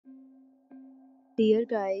Dear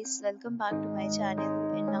guys, welcome back to my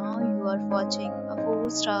channel and now you are watching a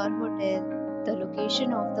 4-star hotel. The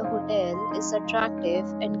location of the hotel is attractive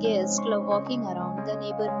and guests love walking around the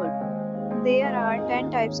neighborhood. There are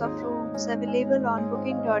 10 types of rooms available on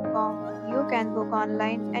booking.com. You can book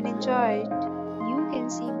online and enjoy it. You can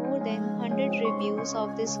see more than 100 reviews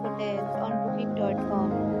of this hotel on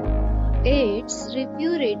booking.com. Its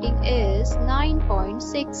review rating is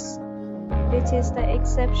 9.6, which is the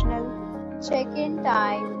exceptional. Check-in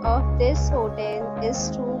time of this hotel is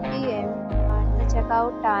 2 p.m. and the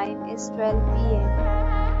checkout time is 12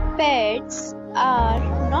 p.m. Pets are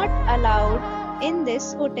not allowed in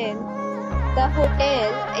this hotel. The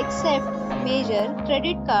hotel accepts major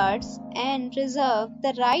credit cards and reserves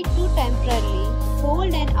the right to temporarily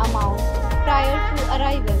hold an amount prior to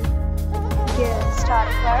arrival. Guests are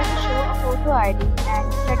required to show a photo ID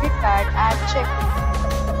and credit card at check-in.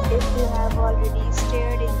 If you have already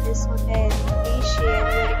stayed in this hotel, please share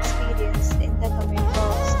your experience in the comment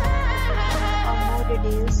box. For more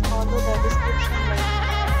details, follow the description link.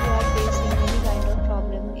 If you are facing any kind of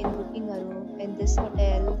problem in booking a room in this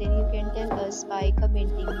hotel, then you can tell us by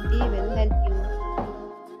commenting. We will help you.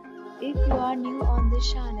 If you are new on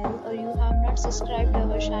this channel or you have not subscribed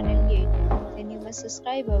our channel yet, then you must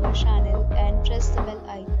subscribe our channel and press the bell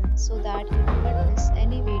icon so that you do not miss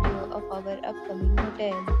any video of our upcoming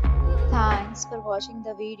hotel. Thanks for watching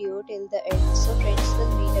the video till the end. So friends,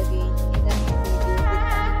 will meet again in the next